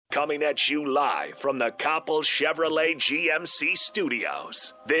Coming at you live from the Coppel Chevrolet GMC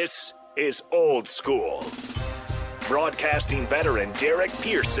studios. This is Old School. Broadcasting veteran Derek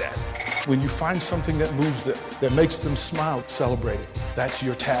Pearson. When you find something that moves them, that makes them smile, celebrate it. That's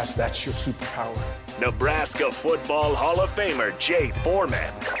your task. That's your superpower. Nebraska Football Hall of Famer Jay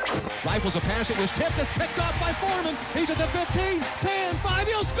Foreman. Rifles a pass. It was tipped. It's picked off by Foreman. He's at the 15, 10, 5.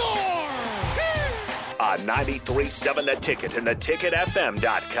 He'll score! On 93.7 The Ticket and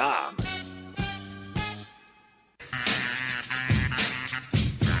theticketfm.com.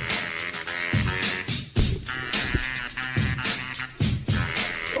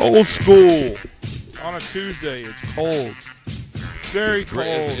 Old School on a Tuesday. It's cold. Very cold.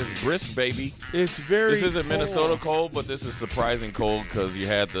 It's brisk, baby. It's very This isn't cold. Minnesota cold, but this is surprising cold because you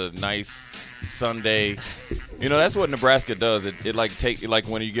had the nice Sunday. You know, that's what Nebraska does. It like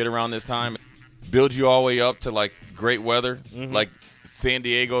when you get around this time, it builds you all the way up to like great weather, like San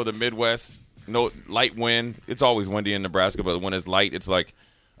Diego, the Midwest. No light wind. It's always windy in Nebraska, but when it's light, it's like,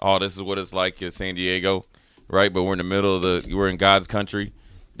 oh, this is what it's like in San Diego, right? But we're in the middle of we're in God's country.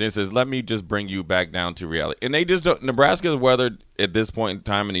 Then it says, let me just bring you back down to reality. And they just don't. Nebraska's weather at this point in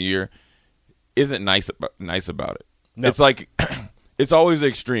time in the year isn't nice about it. No. It's like it's always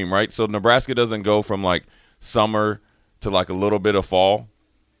extreme, right? So Nebraska doesn't go from like summer to like a little bit of fall.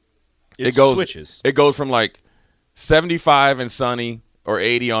 It goes switches. It goes from like 75 and sunny or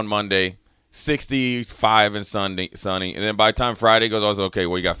 80 on Monday, 65 and sunny, and then by the time Friday goes, I was okay.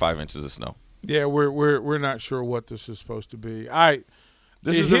 Well, you got 5 inches of snow. Yeah, we're not sure what this is supposed to be.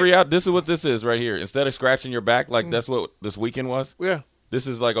 This is the reality. This is what this is right here. Instead of scratching your back like that's what this weekend was. Yeah. This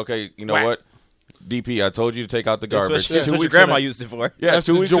is like, okay, you know what? DP, I told you to take out the garbage. That's what your grandma used it for. Yeah, that's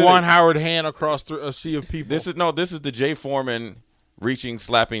the Jawan Howard hand across a sea of people. This is the Jay Foreman reaching,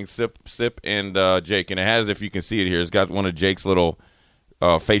 slapping, sip, and Jake, and it has, if you can see it here, it's got one of Jake's little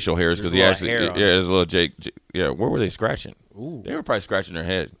facial hairs because he actually, there's a little Jake. Yeah, where were they scratching? Ooh. They were probably scratching their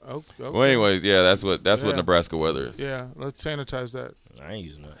head. Okay. Well, anyways, yeah, that's what Nebraska weather is. Yeah, let's sanitize that. I ain't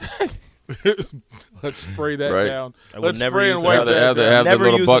using that. Let's spray that down. I would never use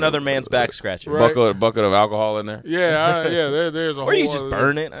another man's back scratching. Right. Bucket of alcohol in there. Yeah, there's a whole. Or you just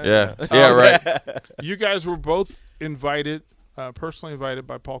burn it. Yeah, right. You guys were both invited, personally invited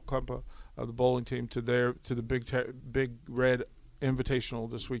by Paul Klempa of the bowling team to the Big Red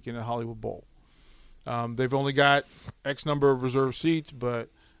Invitational this weekend at Hollywood Bowl. They've only got X number of reserved seats, but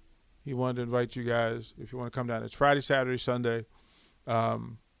he wanted to invite you guys if you want to come down. It's Friday, Saturday, Sunday.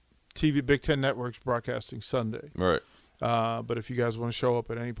 Big Ten Network's broadcasting Sunday. Right. But if you guys want to show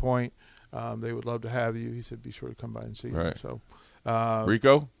up at any point, they would love to have you. He said be sure to come by and see him. So,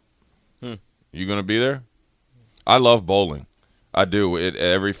 Rico, you going to be there? I love bowling. I do. At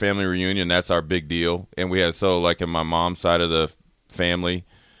every family reunion, that's our big deal. And we had like in my mom's side of the family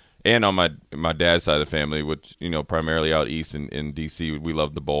and on my dad's side of the family, which, you know, primarily out east in D.C., we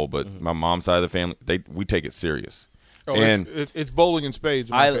love the bowl. But my mom's side of the family, we take it serious. Oh, and it's bowling and spades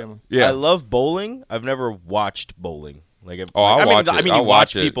in my family. Yeah. I love bowling. I've never watched bowling. I'll watch it. You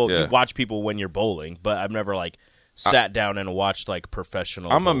watch people. You watch people when you're bowling, but I've never sat down and watched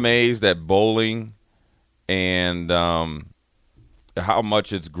professional. I'm bowling. amazed at bowling and how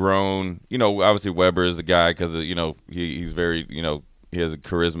much it's grown. You know, obviously Weber is the guy because he's very he has a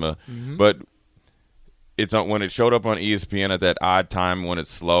charisma, but. It's when it showed up on ESPN at that odd time when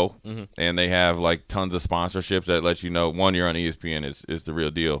it's slow, and they have tons of sponsorships that let you know one year on ESPN is the real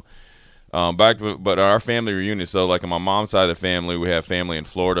deal. But our family reunion. So on my mom's side of the family, we have family in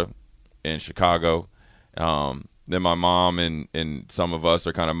Florida, in Chicago. Then my mom and some of us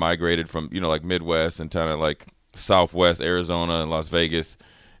are kind of migrated from Midwest and kind of Southwest Arizona and Las Vegas,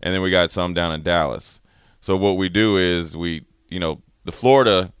 and then we got some down in Dallas. So what we do is the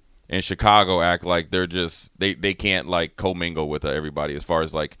Florida and Chicago act like they're just they can't commingle with everybody as far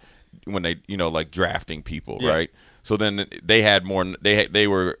as when they drafting people, right? So then they had more. They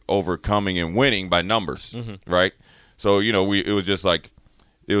were overcoming and winning by numbers, right? So it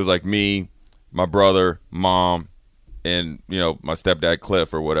was me, my brother, mom, and my stepdad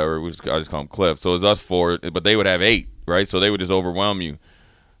Cliff or whatever. I just call him Cliff. So it was us four, but they would have 8, right? So they would just overwhelm you.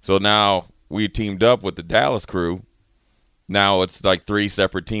 So now we teamed up with the Dallas crew. Now it's 3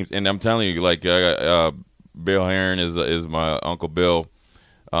 separate teams, and I'm telling you, Bill Heron is my Uncle Bill.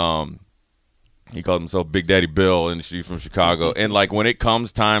 He called himself Big Daddy Bill, and she's from Chicago. And when it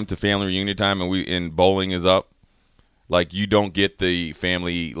comes time to family reunion time, and bowling is up, you don't get the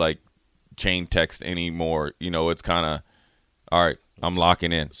family chain text anymore. It's kind of all right. I'm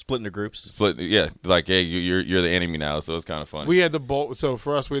locking in. Split into groups. Yeah. Hey, you're the enemy now, so it's kind of funny. We had so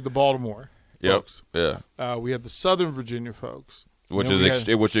for us, we had the Baltimore folks. Yeah. We had the Southern Virginia folks, which You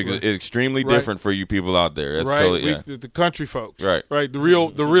know, is extremely Right. different for you people out there. That's right? totally, The country folks, Right. The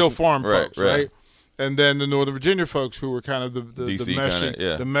real farm Right, folks, right. right? And then the Northern Virginia folks who were kind of the DC meshing, kinda,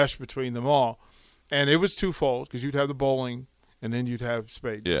 yeah. the mesh between them all. And it was twofold because you'd have the bowling and then you'd have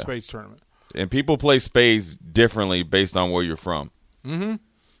spades, Yeah. spades tournament. And people play spades differently based on where you're from.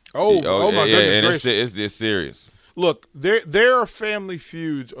 Oh my and goodness gracious! it's serious. Look, there are family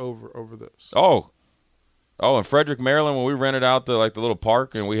feuds over this. Oh, in Frederick, Maryland, when we rented out the little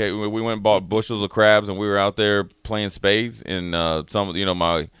park and we went and bought bushels of crabs and we were out there playing spades and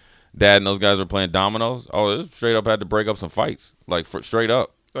my dad and those guys were playing dominoes. Oh, it straight up had to break up some fights, straight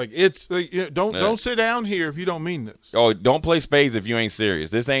up. Like it's don't sit down here if you don't mean this, Oh, don't play spades if you ain't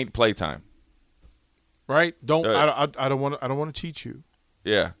serious. This ain't playtime. right? Don't I don't want to teach you.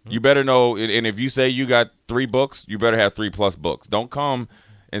 Yeah, you better know. And if you say you got 3 books, you better have 3+ books. Don't come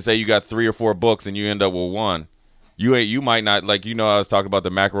and say you got 3 or 4 books and you end up with 1. You might not I was talking about the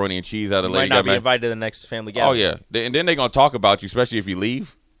macaroni and cheese out of the You lady might not got be invited to the next family Oh gathering. yeah, and then they're gonna talk about you, especially if you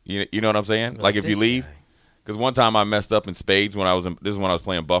leave. You know what I'm saying? Like if you this leave, guy. because one time I messed up in spades when I was this is when I was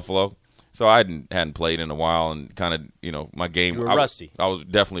playing Buffalo, so I hadn't played in a while and kind of my game. You were I rusty. I was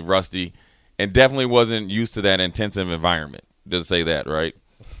definitely rusty, and definitely wasn't used to that intensive environment. To say that, right?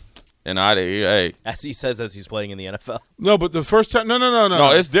 And hey, As he says as he's playing in the NFL. No, but the first time,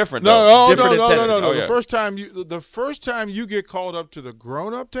 no, it's different. No, though. Different intensity. no. Oh, yeah. The first time you get called up to the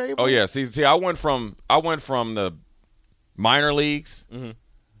grown-up table. Oh yeah, see, I went from the minor leagues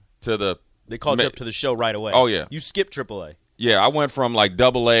to the They called you up to the show right away. Oh, yeah. You skipped AAA. Yeah, I went from like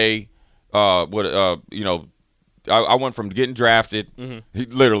AA, I went from getting drafted,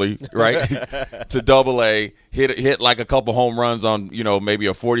 literally, right, to AA, hit like a couple home runs on, maybe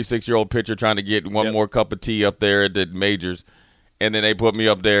a 46-year-old pitcher trying to get one more cup of tea up there at the majors. And then they put me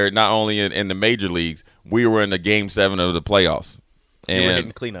up there, not only in the major leagues, we were in the Game 7 of the playoffs. And, You were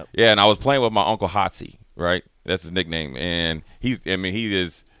hitting cleanup. Yeah, and I was playing with my Uncle Hotsy, right? That's his nickname. And he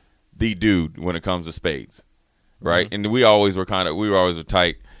is the dude when it comes to spades, right? And we always were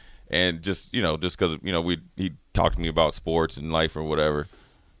tight. And just because he talked to me about sports and life or whatever,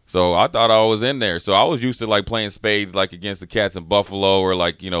 so I thought I was in there. So I was used to like playing spades like against the cats in Buffalo or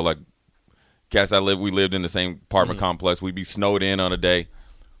like cats we lived in the same apartment complex. We'd be snowed in on a day.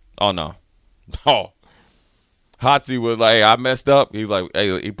 Oh no, Hotsy was like, hey, I messed up. He's like,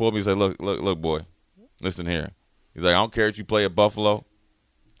 hey, he pulled me and said, look, boy, listen here. He's like, I don't care if you play at Buffalo.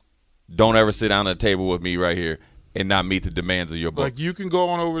 Don't ever sit down at the table with me right here and not meet the demands of your book. Like you can go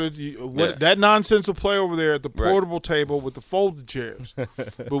on over that nonsense will play over there at the portable table with the folded chairs.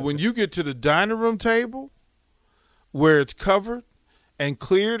 But when you get to the dining room table where it's covered and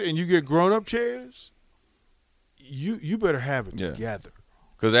cleared and you get grown-up chairs, you better have it together.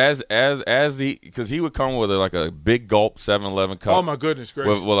 Because because he would come with a big gulp 7-Eleven cup. Oh my goodness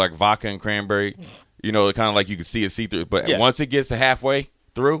gracious! With like vodka and cranberry, kind of like you could see it see through. But Yeah. once it gets to halfway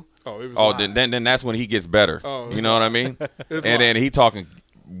through, it was live. then that's when he gets better. Oh, you know what I mean? was And then he talking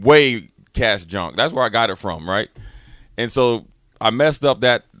way cash junk. That's where I got it from, right? And so I messed up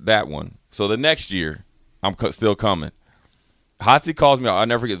that one. So the next year, I'm still coming. Hotsy calls me. I'll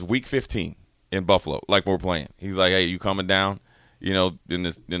never forget. It's week 15 in Buffalo, like we're playing. He's like, "Hey, you coming down? In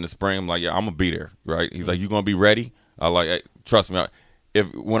the spring?" I'm like, "Yeah, I'm gonna be there." Right? He's like, "You gonna be ready?" I like, hey, trust me.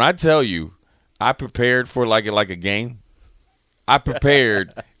 When I tell you, I prepared for like a game. I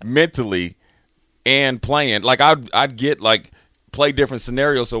prepared mentally and playing. Like I'd get play different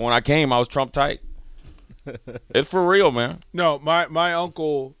scenarios. So when I came, I was Trump tight. It's for real, man. No, my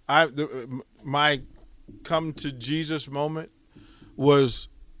uncle, my come to Jesus moment was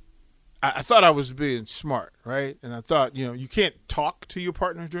I thought I was being smart, right? And I thought, you can't talk to your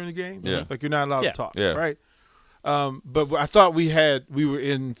partner during the game. Yeah. Like you're not allowed to talk, Yeah. right? But I thought we were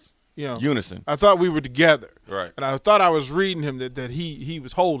in, Unison. I thought we were together. Right. And I thought I was reading him that he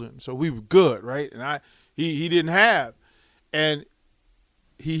was holding. So we were good, right? And he didn't have. And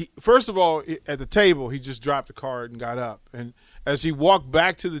he, first of all, at the table, he just dropped the card and got up. And as he walked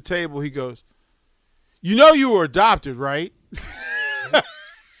back to the table, he goes, you were adopted, right?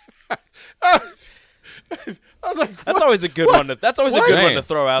 I was like, That's always a good one. That's always a good one to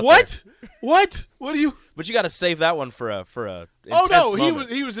throw out there. What do you? But you got to save that one for a. Oh no, moment.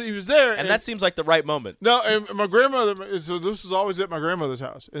 he was there, and that seems like the right moment. No, and my grandmother. So this was always at my grandmother's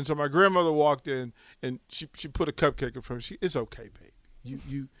house, and so my grandmother walked in, and she put a cupcake in front of me. It's okay, baby.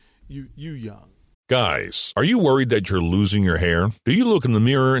 You young. Guys, are you worried that you're losing your hair? Do you look in the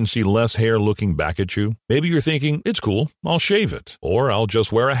mirror and see less hair looking back at you? Maybe you're thinking, it's cool, I'll shave it. Or I'll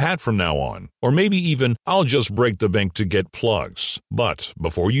just wear a hat from now on. Or maybe even, I'll just break the bank to get plugs. But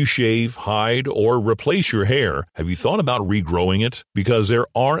before you shave, hide, or replace your hair, have you thought about regrowing it? Because there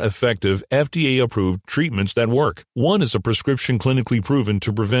are effective FDA-approved treatments that work. One is a prescription clinically proven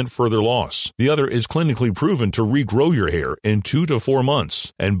to prevent further loss. The other is clinically proven to regrow your hair in 2 to 4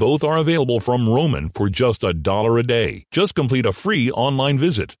 months. And both are available from Roman for just $1 a day. Just complete a free online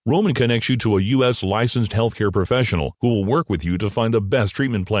visit. Roman connects you to a U.S. licensed healthcare professional who will work with you to find the best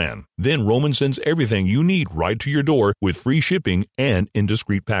treatment plan. Then Roman sends everything you need right to your door with free shipping and in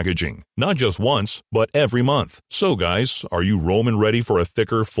discreet packaging. Not just once, but every month. So guys, are you Roman ready for a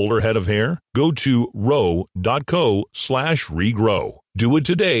thicker, fuller head of hair? Go to ro.co/regrow. Do it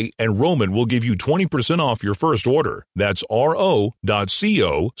today, and Roman will give you 20% off your first order. That's ro.co/regrow.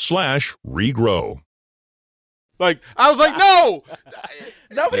 Like, I was like, no!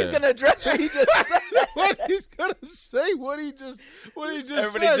 Nobody's going to address what he just said. What he's going to say, what he just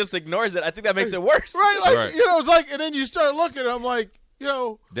Everybody said. just ignores it. I think that makes it worse. Right, like, Right. you know, it's like, and then you start looking, I'm like,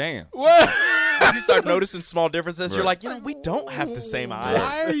 yo, Damn. what? You start noticing small differences. You're Right. like, we don't have the same eyes.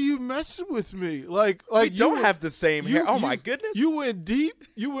 Why are you messing with me? Like We you don't were- have the same hair. Oh, my goodness. You went deep.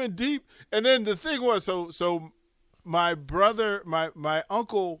 And then the thing was, so my brother, my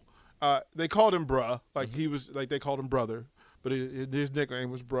uncle, they called him bruh. Like he was, like they called him brother, but his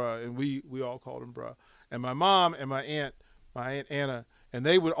nickname was bruh, and we all called him bruh. And my mom and my aunt Anna, and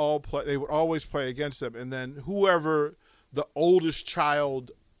they would always play against them. And then whoever the oldest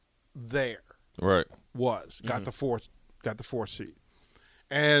child there Right. was got the fourth seed,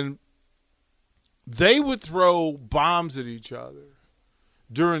 and they would throw bombs at each other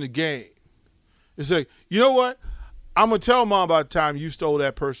during the game. It's like, you know what? I'm gonna tell mom about the time you stole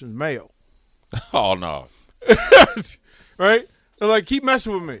that person's mail. Oh, no. Right? They're like, keep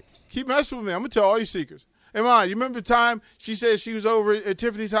messing with me. I'm gonna tell all your secrets. Hey, Mom, you remember the time she said she was over at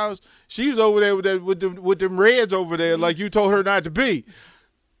Tiffany's house? She was over there with them reds over there, like you told her not to be.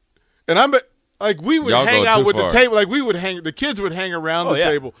 And I'm like, we would Y'all hang go out too with far. the table, like the kids would hang around the yeah.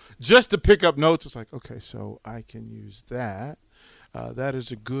 table just to pick up notes. It's like, okay, so I can use that. That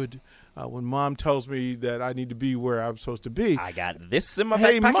is a good. When Mom tells me that I need to be where I'm supposed to be. I got this in my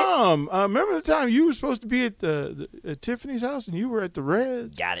Hey, back pocket. Mom, remember the time you were supposed to be at at Tiffany's house and you were at the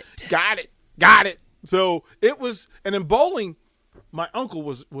Reds? Got it. Got it. So it was, and in bowling, my uncle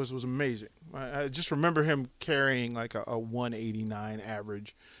was amazing. I just remember him carrying like a 189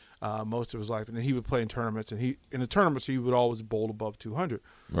 average most of his life, and then he would play in tournaments, and in the tournaments he would always bowl above 200.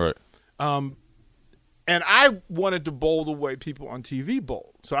 Right. And I wanted to bowl the way people on TV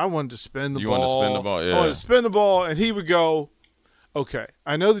bowl. So I wanted to spin the ball. You wanted to spin the ball, yeah. I wanted to spin the ball, and he would go, okay,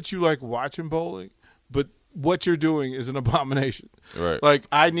 I know that you like watching bowling, but what you're doing is an abomination. Right. Like,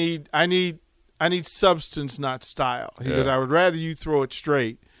 I need substance, not style. He goes, I would rather you throw it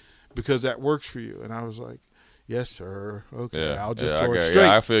straight because that works for you. And I was like, yes, sir. Okay, Yeah. I'll just yeah, throw it okay. straight.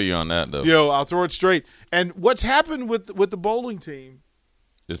 Yeah, I feel you on that, though. I'll throw it straight. And what's happened with the bowling team,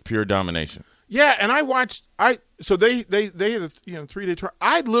 It's pure domination. yeah, and I watched. So they had a 3-day tour.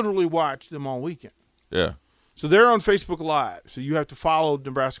 I literally watched them all weekend. Yeah. So they're on Facebook Live. So you have to follow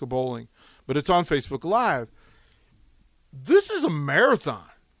Nebraska Bowling, but it's on Facebook Live. This is a marathon.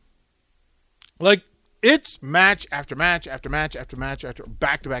 Like, it's match after match after match after match after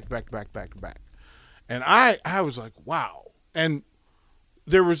back to back to back to back to back to back. And I was like, wow. And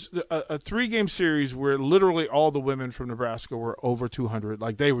there was a 3-game series where literally all the women from Nebraska were over 200.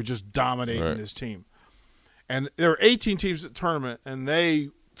 Like, they were just dominating this team. And there were 18 teams at the tournament, and they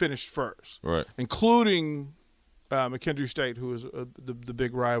finished first, Right. including McKendree State, who was the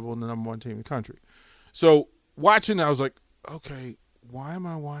big rival and the number 1 team in the country. So watching, I was like, okay, why am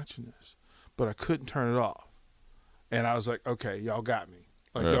I watching this? But I couldn't turn it off. And I was like, okay, y'all got me.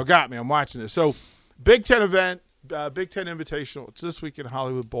 Y'all got me. I'm watching this. So Big Ten event. Big Ten Invitational. It's this week in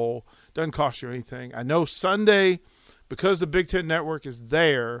Hollywood Bowl. Doesn't cost you anything. I know Sunday, because the Big Ten Network is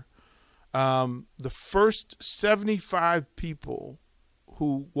there, the first 75 people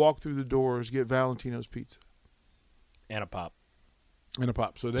who walk through the doors get Valentino's pizza And a pop. and a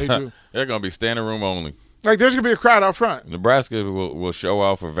pop. So they do. They're going to be standing room only. Like, there's going to be a crowd out front, Nebraska will show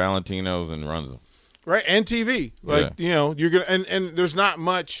out for Valentino's and runs them. right? And TV. Like, you're going to, and there's not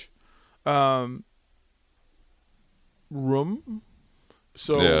much room.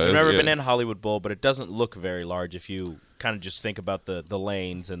 So Yeah, I've never yeah. been in Hollywood Bowl, but it doesn't look very large if you kind of just think about the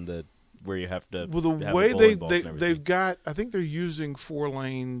lanes and the where you have to. Well, the have way the bowling balls and everything. they've got, I think they're using 4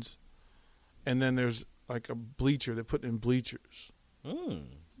 lanes, and then there's like a bleacher. They're putting in bleachers.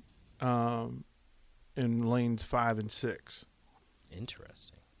 in lanes 5 and 6.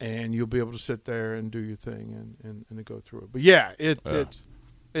 Interesting. And you'll be able to sit there and do your thing and go through it. But yeah, it's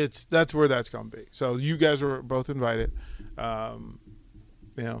that's where that's going to be. So you guys are both invited. They're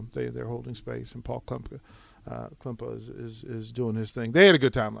holding space, and Paul Klempa is doing his thing. They had a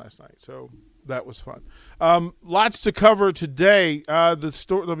good time last night, so that was fun. Lots to cover today.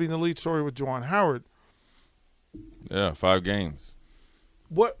 The lead story with Juwan Howard. Yeah, 5 games.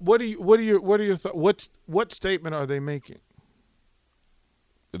 What are your thoughts? What statement are they making?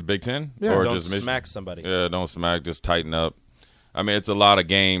 The Big Ten? Yeah. Or Don't just Michigan? smack somebody. Yeah, don't smack. Just tighten up. I mean, it's a lot of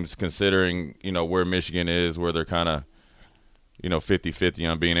games considering, where Michigan is, where they're kind of, 50-50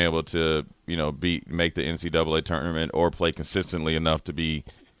 on being able to, make the NCAA tournament or play consistently enough to be,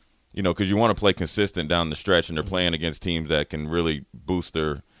 because you want to play consistent down the stretch, and they're playing against teams that can really boost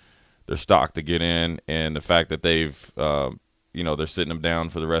their stock to get in. And the fact that they've, they're sitting them down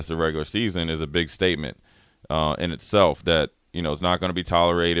for the rest of the regular season is a big statement in itself that, it's not going to be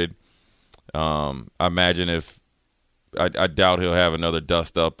tolerated. I imagine I doubt he'll have another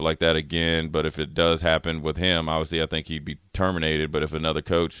dust up like that again, but if it does happen with him, obviously I think he'd be terminated. But if another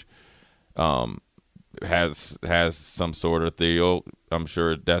coach has some sort of deal, I'm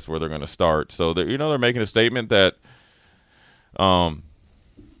sure that's where they're going to start. So they're making a statement that, obviously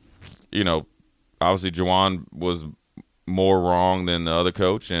Juwan was more wrong than the other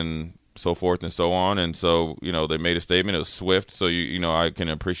coach and so forth and so on. And so, they made a statement. It was swift, so I can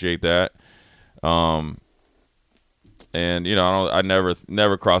appreciate that. And I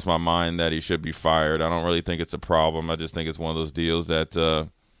never crossed my mind that he should be fired. I don't really think it's a problem. I just think it's one of those deals that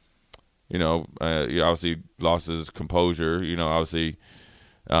he obviously lost his composure. Obviously,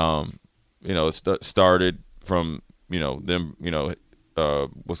 it started from them.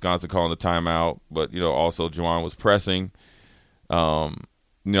 Wisconsin calling the timeout, but also Juwan was pressing. I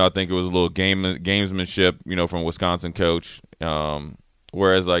think it was a little gamesmanship, from Wisconsin coach.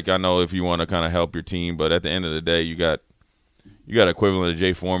 Whereas, I know if you want to kind of help your team, but at the end of the day, you got equivalent of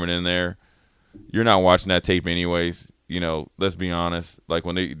Jay Foreman in there. You're not watching that tape anyways. Let's be honest.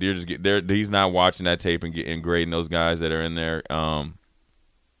 When he's not watching that tape and grading those guys that are in there. So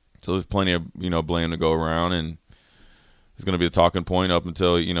there's plenty of blame to go around, and it's going to be a talking point up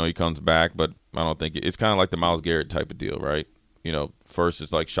until he comes back. But I don't think it's kind of like the Myles Garrett type of deal, right? First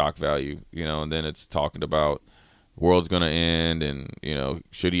it's like shock value, and then it's talking about world's going to end, and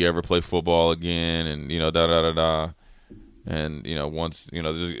should he ever play football again, and da. And once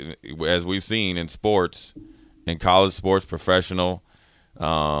as we've seen in sports, in college sports, professional,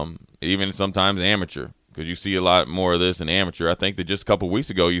 even sometimes amateur, because you see a lot more of this in amateur. I think that just a couple of weeks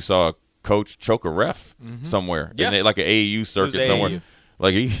ago you saw a coach choke a ref somewhere, in like an AAU circuit somewhere.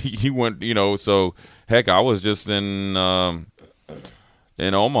 Like he went, so heck, I was just in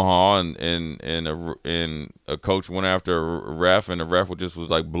Omaha, and a coach went after a ref, and the ref was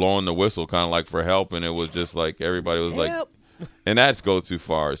like blowing the whistle, kind of like for help, and it was just like everybody was like, and that's go too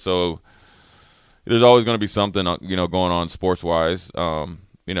far. So there's always going to be something going on sports wise. What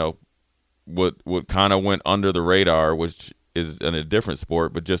kind of went under the radar, which is in a different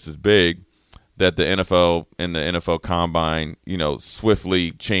sport but just as big, that the NFL and the NFL Combine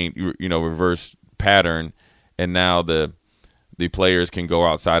swiftly change, reverse pattern, and now the players can go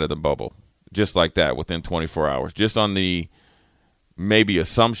outside of the bubble just like that within 24 hours, just on the maybe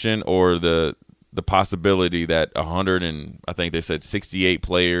assumption or the possibility that 100 and I think they said 68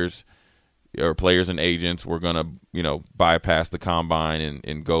 players or players and agents were going to, bypass the combine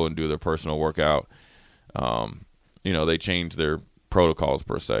and go and do their personal workout. They changed their protocols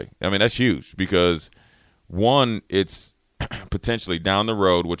per se. I mean, that's huge because one, it's potentially down the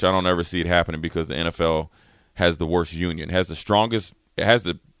road, which I don't ever see it happening because the NFL has the worst union, has the strongest, it has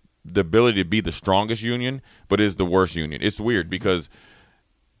the ability to be the strongest union, but is the worst union. It's weird because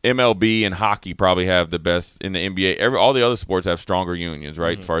MLB and hockey probably have the best in the NBA. All the other sports have stronger unions,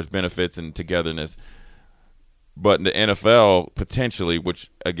 right, as far as benefits and togetherness. But in the NFL, potentially, which,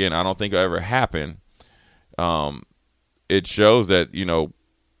 again, I don't think will ever happen, it shows that,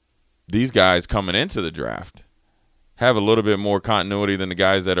 these guys coming into the draft have a little bit more continuity than the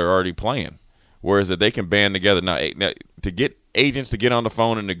guys that are already playing. Whereas that they can band together now to get agents to get on the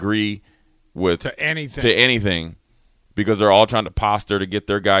phone and agree to anything because they're all trying to posture to get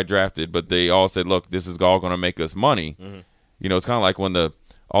their guy drafted, but they all said, "Look, this is all going to make us money." Mm-hmm. It's kind of like when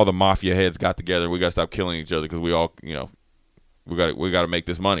all the mafia heads got together. We got to stop killing each other because we all, we got to make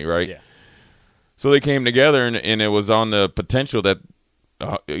this money, right? Yeah. So they came together, and it was on the potential that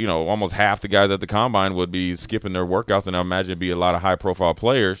almost half the guys at the combine would be skipping their workouts, and I imagine it'd be a lot of high-profile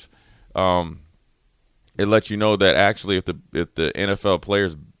players. It lets you know that actually if the NFL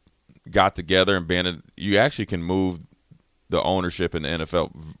players got together and banded, you actually can move the ownership in the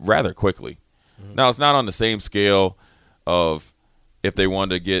NFL rather quickly. Mm-hmm. Now, it's not on the same scale of if they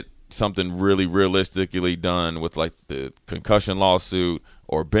wanted to get something really realistically done with like the concussion lawsuit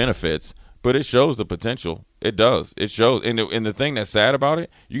or benefits, but it shows the potential. It does. It shows. And the thing that's sad about it,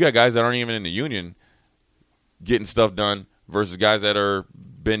 you got guys that aren't even in the union getting stuff done versus guys that are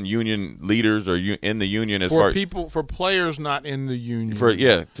been union leaders or in the union for players not in the union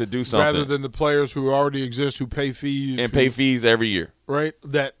to do something rather than the players who already exist who pay fees pay fees every year, right?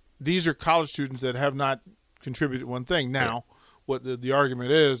 That these are college students that have not contributed one thing. Now, what the argument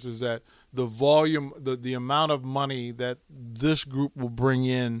is that the volume, the amount of money that this group will bring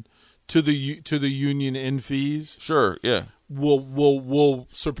in to the union in fees, will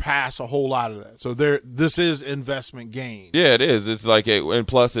surpass a whole lot of that. So this is investment gain. Yeah, it is. It's like and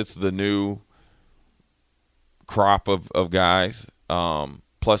plus it's the new crop of guys.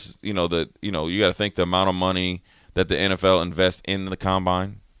 Plus, you got to think the amount of money that the NFL invests in the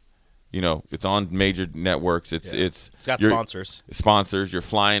combine. It's on major networks. It's got sponsors. Sponsors. You're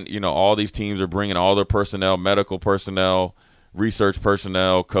flying. All these teams are bringing all their personnel, medical personnel, research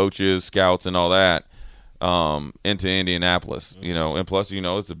personnel, coaches, scouts, and all that into Indianapolis. And plus,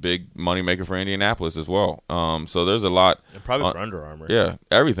 it's a big moneymaker for Indianapolis as well. So there's a lot. And probably for Under Armour. Yeah,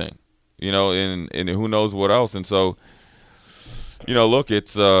 everything. And who knows what else. And so, look,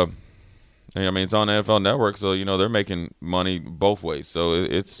 it's it's on NFL Network, so they're making money both ways. So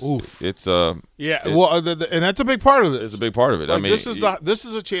and that's a big part of it. It's a big part of it. Like, this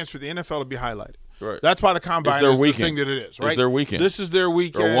is a chance for the NFL to be highlighted. Right. That's why the combine is the thing that it is. Right. It's their weekend. This is their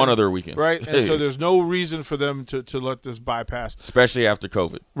weekend, or one of their weekends, right? And so there's no reason for them to let this bypass, especially after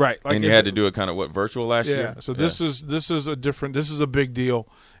COVID, right? And you had to do it kind of virtual last year. So this is a big deal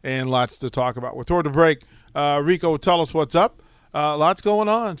and lots to talk about. We're toward the break. Rico, tell us what's up. Lots going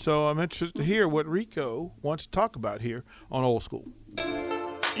on, so I'm interested to hear what Rico wants to talk about here on Old School.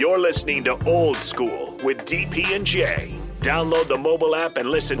 You're listening to Old School with DP and J. Download the mobile app and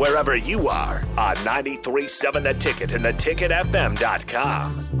listen wherever you are on 93.7 The Ticket and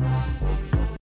theticketfm.com.